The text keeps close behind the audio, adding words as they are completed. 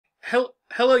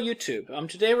Hello YouTube.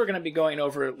 Today we're going to be going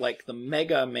over like the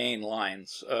mega main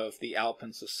lines of the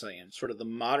Alapin Sicilian, sort of the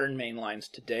modern main lines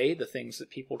today, the things that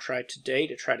people try today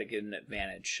to try to get an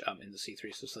advantage in the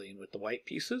C3 Sicilian with the white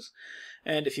pieces.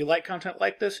 And if you like content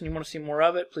like this and you want to see more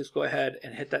of it, please go ahead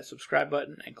and hit that subscribe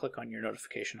button and click on your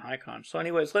notification icon. So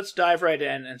anyways, let's dive right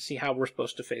in and see how we're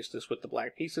supposed to face this with the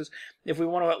black pieces if we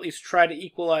want to at least try to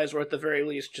equalize, or at the very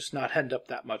least just not end up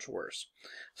that much worse.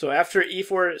 So after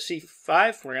e4,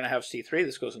 c5, we're going to have c3.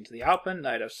 This goes into the Alpin,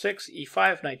 knight f6,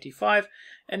 e5, knight d5.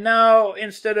 And now,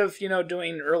 instead of,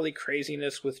 doing early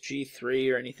craziness with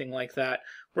g3 or anything like that,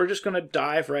 we're just going to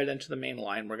dive right into the main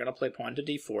line. We're going to play pawn to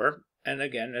d4. And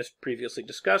again, as previously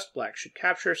discussed, black should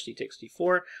capture, c takes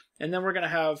d4. And then we're going to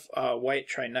have white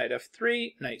try knight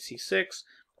f3, knight c6.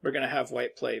 We're going to have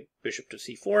white play bishop to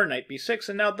c4, knight b6.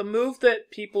 And now the move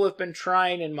that people have been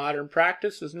trying in modern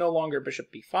practice is no longer bishop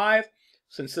b5,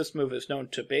 since this move is known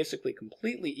to basically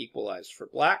completely equalize for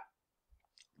black,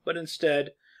 but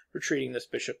instead retreating this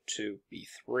bishop to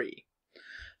b3.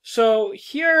 So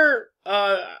here,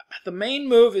 the main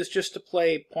move is just to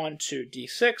play pawn to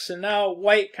d6, and now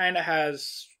white kind of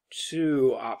has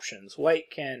two options. White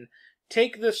can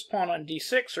take this pawn on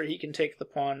d6, or he can take the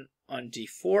pawn on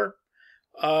d4.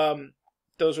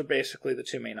 Those are basically the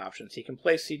two main options. He can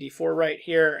play cd4 right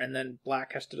here, and then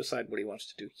black has to decide what he wants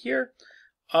to do here.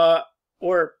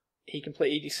 Or he can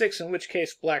play ed6, in which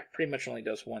case black pretty much only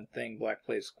does one thing. Black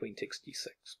plays queen takes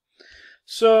d6.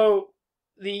 So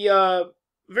the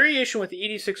variation with the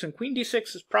ed6 and queen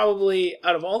d6 is probably,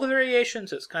 out of all the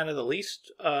variations, it's kind of the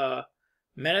least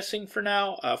menacing for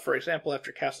now. For example,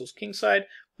 after castle's kingside,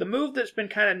 the move that's been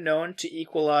kind of known to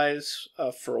equalize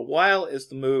for a while is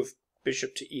the move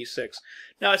bishop to e6.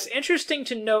 Now it's interesting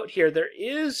to note here, there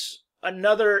is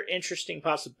another interesting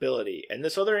possibility, and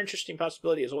this other interesting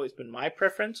possibility has always been my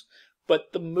preference,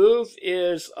 but the move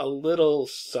is a little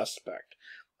suspect.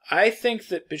 I think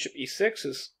that bishop e6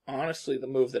 is honestly the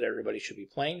move that everybody should be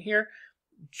playing here.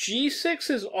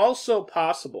 g6 is also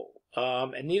possible,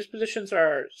 and these positions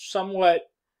are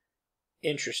somewhat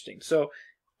interesting. So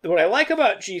what I like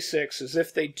about g6 is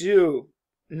if they do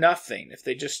nothing, if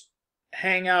they just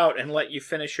hang out and let you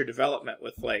finish your development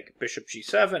with like bishop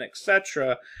g7,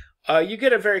 etc., you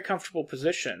get a very comfortable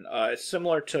position. It's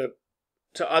similar to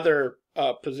other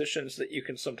positions that you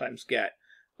can sometimes get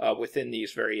within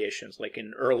these variations, like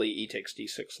in early e takes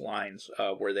d6 lines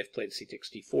where they've played c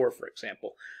takes d4, for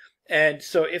example. And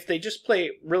so if they just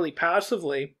play really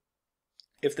passively,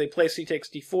 if they play c takes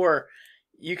d4,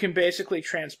 you can basically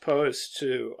transpose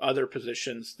to other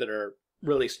positions that are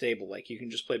really stable. Like you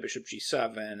can just play bishop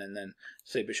g7 and then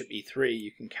say bishop e3,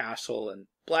 you can castle, and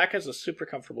black has a super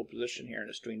comfortable position here and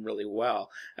is doing really well.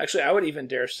 Actually, I would even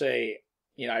dare say,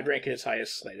 I'd rank it as high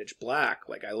as slight edge black.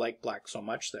 Like, I like black so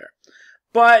much there.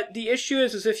 But the issue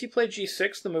is if you play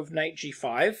g6, the move knight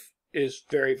g5 is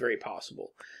very, very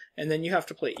possible. And then you have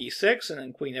to play e6, and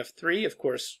then queen f3, of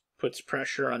course, puts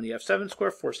pressure on the f7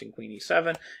 square, forcing queen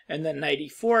e7, and then knight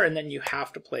e4, and then you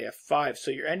have to play f5.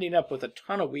 So you're ending up with a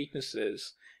ton of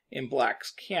weaknesses in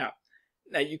black's camp.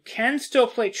 Now, you can still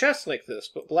play chess like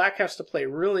this, but black has to play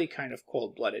really kind of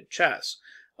cold-blooded chess.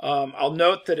 I'll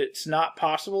note that it's not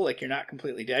possible, like you're not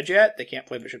completely dead yet. They can't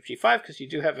play bishop g5 because you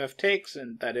do have f takes,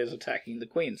 and that is attacking the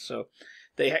queen. So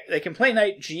they can play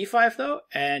knight g5, though,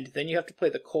 and then you have to play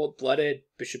the cold-blooded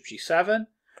bishop g7.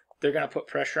 They're going to put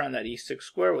pressure on that e6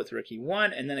 square with rook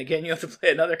e1, and then again you have to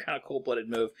play another kind of cold-blooded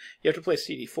move. You have to play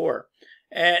cd4,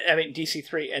 and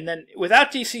dc3, and then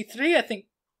without dc3, I think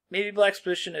maybe black's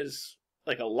position is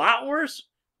like a lot worse.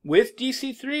 With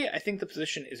dc3, I think the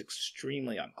position is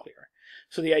extremely unclear.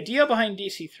 So the idea behind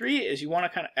dc3 is you want to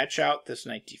kind of etch out this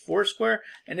knight d4 square,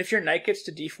 and if your knight gets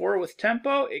to d4 with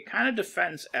tempo, it kind of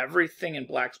defends everything in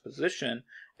black's position,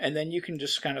 and then you can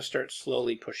just kind of start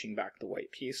slowly pushing back the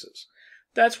white pieces.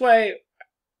 That's why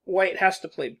white has to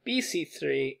play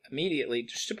bc3 immediately,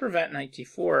 just to prevent knight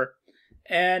d4.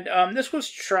 And this was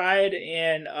tried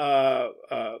in,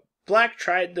 black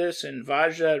tried this in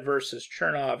Vajda versus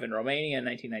Chernov in Romania in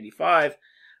 1995.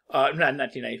 Not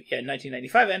 1990, yeah,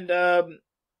 1995, and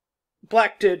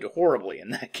black did horribly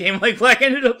in that game. Like, black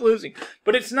ended up losing.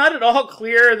 But it's not at all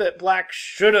clear that black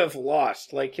should have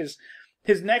lost. Like, his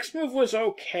next move was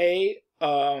okay,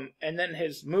 and then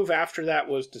his move after that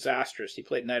was disastrous. He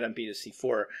played knight on b to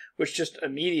c4, which just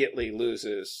immediately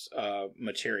loses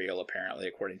material, apparently,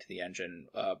 according to the engine.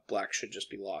 Black should just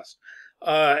be lost.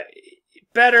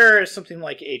 Better is something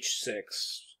like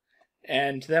h6.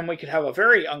 And then we could have a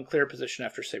very unclear position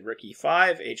after, say, rook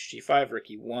e5, hg5, rook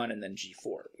e1, and then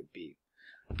g4 would be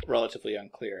relatively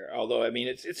unclear. Although, I mean,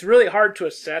 it's really hard to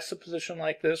assess a position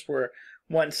like this where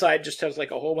one side just has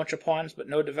like a whole bunch of pawns but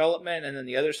no development, and then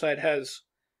the other side has,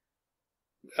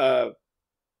 I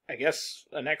guess,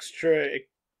 an extra.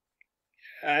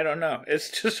 I don't know. It's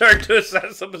just hard to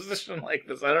assess a position like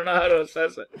this. I don't know how to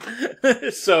assess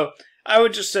it. So I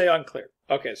would just say unclear.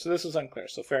 Okay, so this is unclear,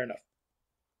 so fair enough.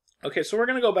 Okay, so we're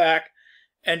going to go back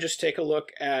and just take a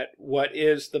look at what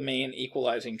is the main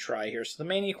equalizing try here. So the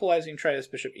main equalizing try is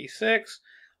bishop e6,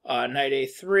 knight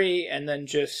a3, and then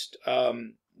just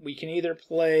we can either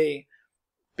play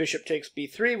bishop takes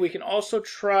b3. We can also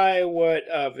try what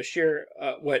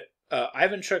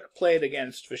Ivanchuk played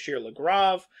against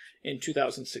Vachier-Lagrave in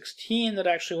 2016 that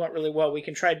actually went really well. We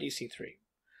can try dc3.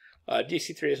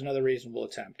 dc3 is another reasonable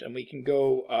attempt, and we can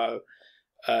go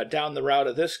down the route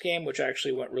of this game, which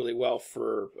actually went really well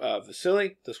for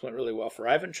Vasily. This went really well for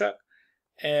Ivanchuk,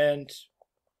 and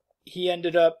he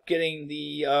ended up getting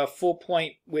the full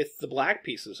point with the black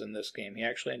pieces in this game. He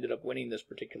actually ended up winning this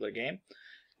particular game.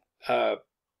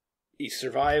 He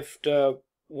survived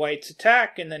White's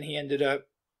attack, and then he ended up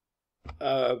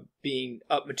being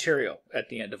up material at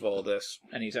the end of all this,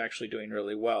 and he's actually doing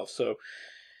really well. So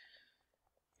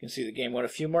you can see the game went a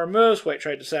few more moves. White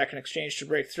tried to sack an exchange to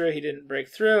break through. He didn't break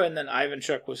through, and then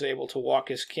Ivanchuk was able to walk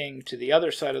his king to the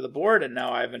other side of the board, and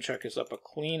now Ivanchuk is up a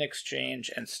clean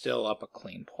exchange and still up a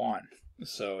clean pawn.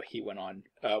 So he went on,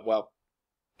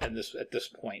 and at this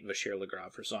point,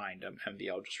 Vachier-Lagrave resigned.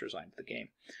 MVL just resigned the game.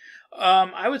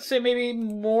 I would say maybe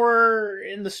more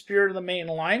in the spirit of the main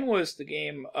line was the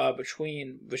game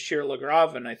between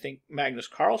Vachier-Lagrave and I think Magnus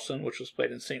Carlsen, which was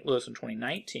played in St. Louis in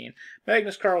 2019.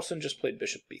 Magnus Carlsen just played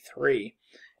bishop b3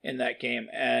 in that game,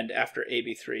 and after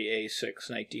ab3, a6,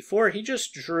 knight d4, he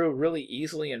just drew really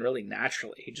easily and really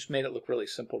naturally. He just made it look really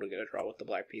simple to get a draw with the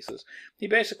black pieces. He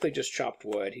basically just chopped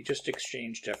wood. He just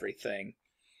exchanged everything.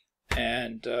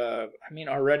 And, I mean,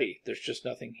 already, there's just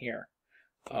nothing here.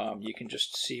 You can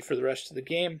just see for the rest of the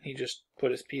game, he just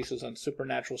put his pieces on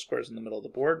supernatural squares in the middle of the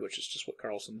board, which is just what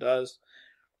Carlsen does.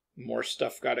 More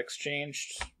stuff got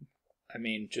exchanged. I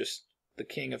mean, just the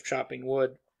king of chopping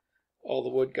wood. All the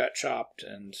wood got chopped,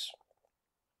 and,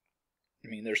 I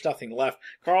mean, there's nothing left.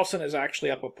 Carlsen is actually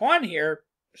up a pawn here,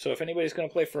 so if anybody's going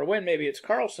to play for a win, maybe it's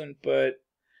Carlsen, but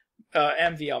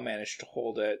MVL managed to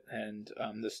hold it, and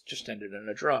this just ended in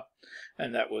a draw.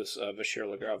 And that was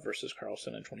Vachier-Lagrave versus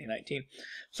Carlsen in 2019.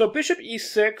 So bishop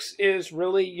e6 is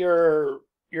really your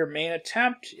main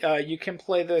attempt. You can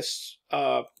play this.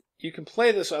 You can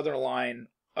play this other line.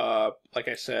 Like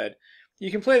I said, you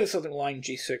can play this other line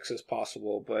g6 as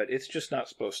possible, but it's just not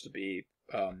supposed to be,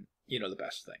 the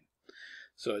best thing.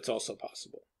 So it's also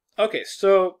possible. Okay,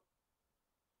 so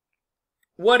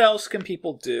what else can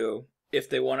people do if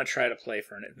they want to try to play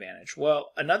for an advantage?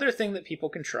 Well, another thing that people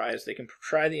can try is they can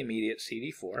try the immediate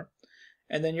cd4,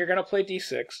 and then you're going to play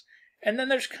d6. And then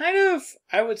there's kind of,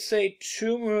 I would say,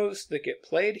 two moves that get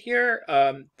played here.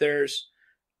 There's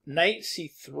knight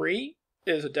c3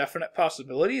 is a definite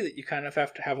possibility that you kind of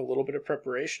have to have a little bit of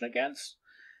preparation against.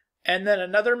 And then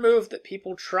another move that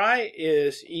people try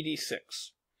is ed6.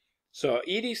 So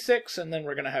ed6, and then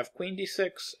we're going to have queen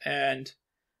d6, and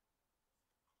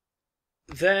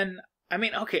then, I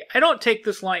mean, okay, I don't take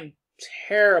this line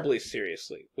terribly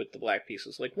seriously with the black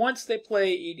pieces. Like, once they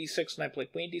play ed6 and I play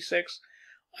queen d6,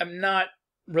 I'm not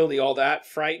really all that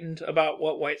frightened about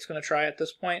what white's going to try at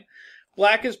this point.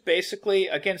 Black is basically,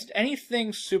 against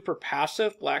anything super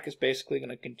passive, black is basically going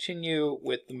to continue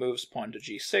with the moves pawn to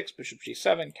g6, bishop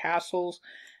g7, castles.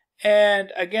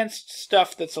 And against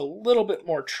stuff that's a little bit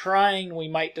more trying, we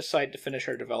might decide to finish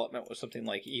our development with something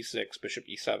like e6, bishop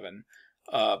e7,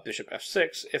 bishop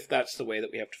f6, if that's the way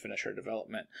that we have to finish our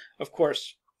development. Of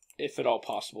course, if at all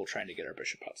possible, trying to get our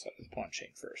bishop outside of the pawn chain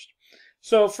first.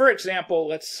 So, for example,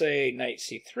 let's say knight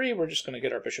c3, we're just going to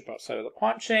get our bishop outside of the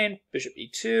pawn chain, bishop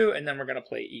e2, and then we're going to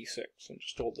play e6, and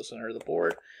just hold the center of the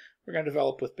board. We're going to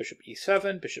develop with bishop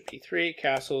e7, bishop e3,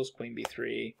 castles, queen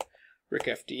b3, rook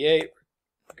f8,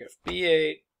 rook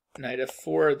fb8, knight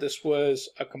f4. This was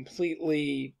a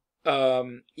completely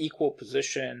equal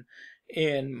position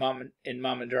in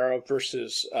Mamandaro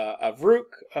versus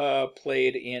Avrukh,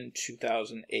 played in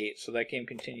 2008. So that game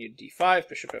continued d5,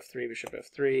 bishop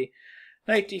f3,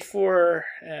 knight d4,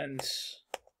 and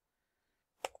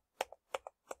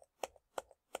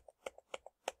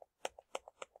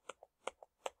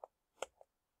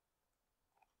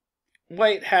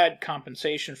white had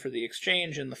compensation for the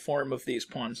exchange in the form of these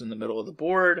pawns in the middle of the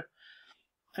board.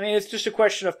 I mean, it's just a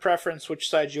question of preference which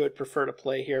side you would prefer to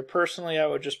play here. Personally, I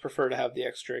would just prefer to have the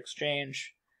extra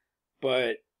exchange,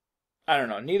 but I don't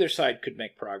know. Neither side could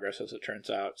make progress, as it turns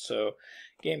out. So,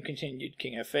 game continued,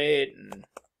 king f8, and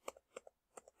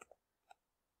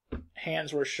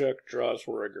hands were shook, draws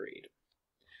were agreed.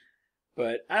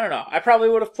 But I don't know. I probably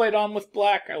would have played on with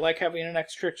black. I like having an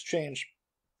extra exchange.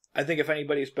 I think if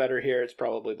anybody's better here, it's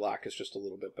probably black. It's just a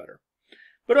little bit better.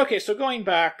 But okay, so going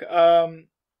back,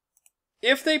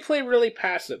 if they play really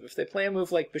passive, if they play a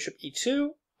move like bishop e2,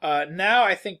 now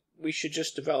I think we should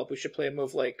just develop. We should play a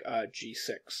move like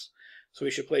g6. So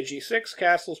we should play g6,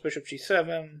 castles, bishop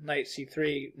g7, knight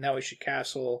c3. Now we should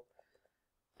castle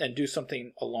and do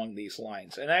something along these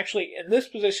lines. And actually, in this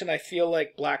position, I feel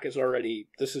like black is already,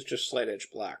 this is just slight edge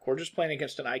black. We're just playing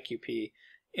against an IQP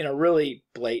in a really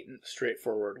blatant,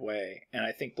 straightforward way. And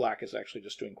I think black is actually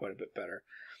just doing quite a bit better.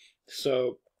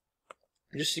 So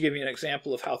just to give you an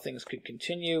example of how things could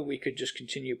continue, we could just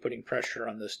continue putting pressure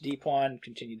on this d-pawn,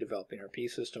 continue developing our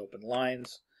pieces to open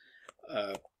lines.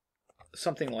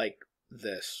 Something like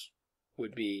this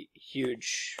would be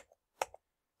huge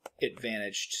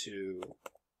advantage to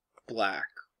black.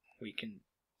 We can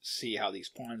see how these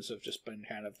pawns have just been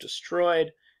kind of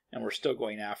destroyed, and we're still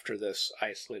going after this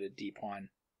isolated d-pawn.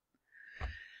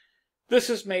 This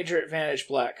is major advantage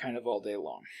black kind of all day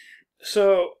long.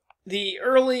 So the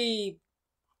early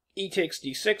e takes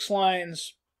d6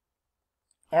 lines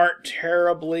aren't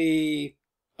terribly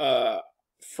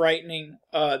frightening.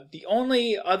 The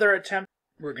only other attempt,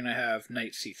 we're going to have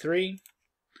knight c3.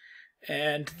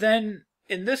 And then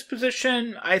in this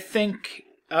position, I think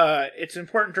it's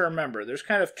important to remember there's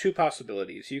kind of two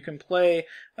possibilities. You can play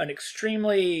an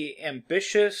extremely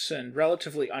ambitious and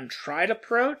relatively untried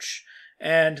approach,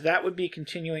 and that would be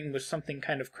continuing with something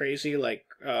kind of crazy like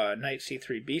knight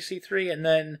c3, bc3, and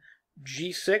then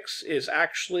g6 is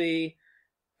actually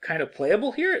kind of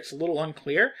playable here. It's a little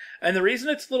unclear. And the reason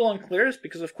it's a little unclear is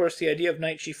because, of course, the idea of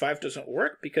knight g5 doesn't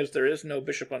work because there is no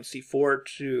bishop on c4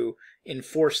 to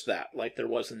enforce that like there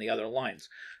was in the other lines.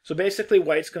 So basically,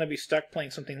 white's going to be stuck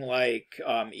playing something like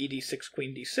ed6,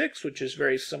 queen d6, which is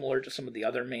very similar to some of the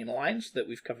other main lines that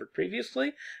we've covered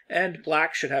previously. And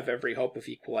black should have every hope of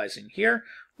equalizing here.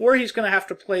 Or he's going to have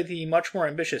to play the much more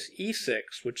ambitious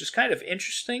e6, which is kind of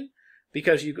interesting,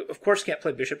 because you, of course, can't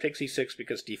play bishop takes e6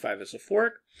 because d5 is a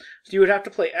fork. So you would have to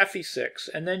play fe6,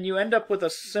 and then you end up with a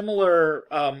similar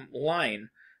line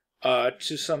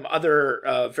to some other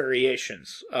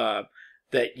variations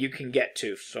that you can get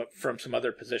to from some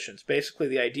other positions. Basically,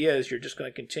 the idea is you're just going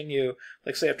to continue,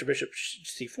 like say after bishop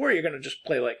c4, you're going to just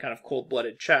play like kind of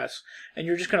cold-blooded chess, and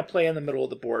you're just going to play in the middle of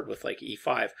the board with like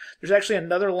e5. There's actually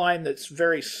another line that's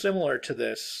very similar to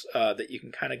this that you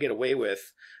can kind of get away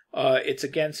with. It's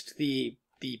against the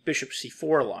bishop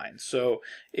c4 line. So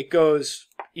it goes,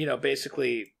 you know,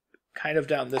 basically kind of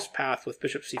down this path with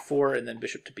bishop c4 and then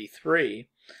bishop to b3.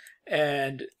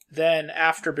 And then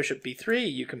after bishop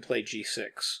b3, you can play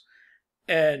g6.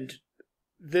 And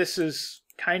this is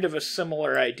kind of a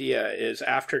similar idea, is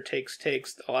after takes,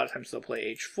 a lot of times they'll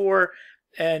play h4.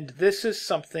 And this is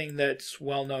something that's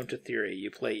well known to theory.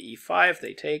 You play e5,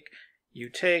 they take, you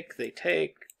take, they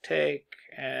take,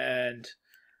 and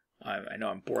I know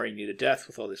I'm boring you to death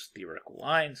with all these theoretical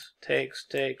lines. Takes,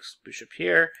 bishop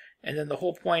here. And then the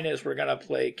whole point is we're going to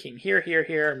play king here,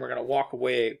 and we're going to walk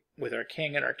away with our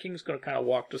king, and our king's going to kind of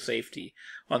walk to safety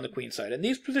on the queen side. And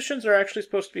these positions are actually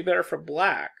supposed to be better for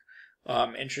black,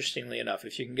 interestingly enough,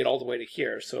 if you can get all the way to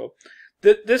here. So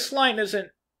this line isn't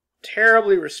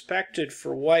terribly respected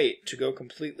for white to go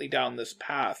completely down this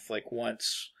path, like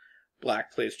once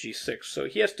black plays g6. So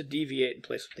he has to deviate and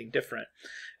play something different.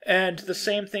 And the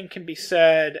same thing can be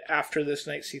said after this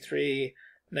knight c3,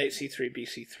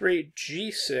 bc3,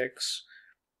 g6.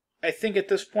 I think at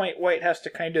this point white has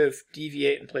to kind of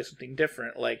deviate and play something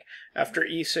different. Like after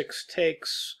e6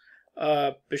 takes,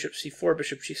 bishop c4,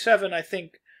 bishop g7,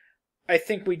 I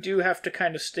think we do have to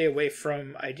kind of stay away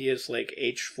from ideas like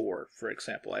h4, for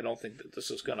example. I don't think that this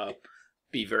is going to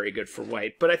be very good for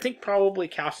white. But I think probably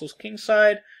castles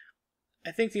kingside.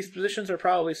 I think these positions are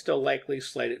probably still likely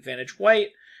slight advantage white.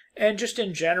 And just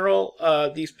in general,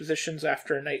 these positions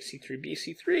after knight c3,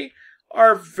 bc3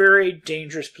 are very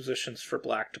dangerous positions for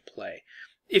black to play.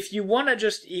 If you want to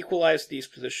just equalize these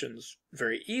positions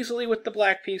very easily with the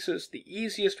black pieces, the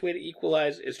easiest way to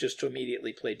equalize is just to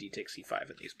immediately play d takes c5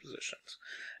 in these positions.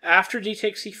 After d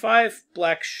takes c5,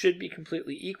 black should be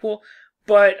completely equal,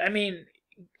 but I mean,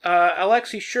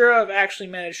 Alexei Shurov actually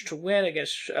managed to win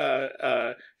against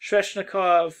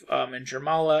Sveshnikov and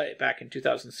Jermala back in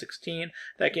 2016.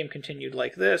 That game continued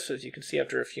like this. As you can see,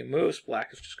 after a few moves,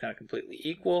 black is just kind of completely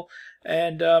equal.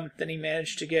 And then he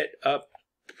managed to get up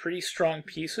pretty strong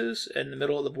pieces in the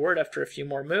middle of the board after a few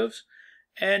more moves.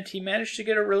 And he managed to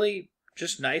get a really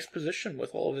just nice position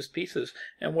with all of his pieces.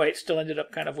 And white still ended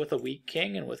up kind of with a weak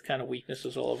king and with kind of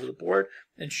weaknesses all over the board.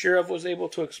 And Shirov was able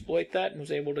to exploit that and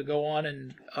was able to go on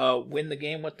and win the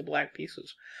game with the black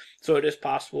pieces. So it is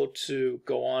possible to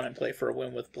go on and play for a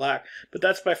win with black. But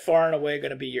that's by far and away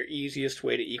going to be your easiest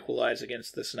way to equalize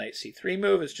against this knight c3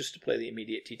 move, is just to play the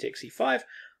immediate t takes e5.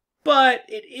 But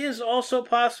it is also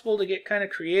possible to get kind of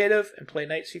creative and play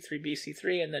knight c3,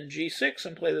 bc3, and then g6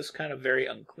 and play this kind of very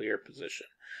unclear position.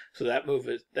 So that move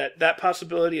is that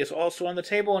possibility is also on the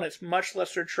table, and it's much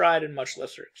lesser tried and much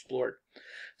lesser explored.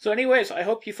 So anyways, I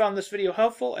hope you found this video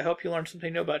helpful. I hope you learned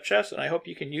something new about chess, and I hope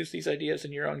you can use these ideas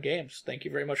in your own games. Thank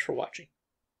you very much for watching.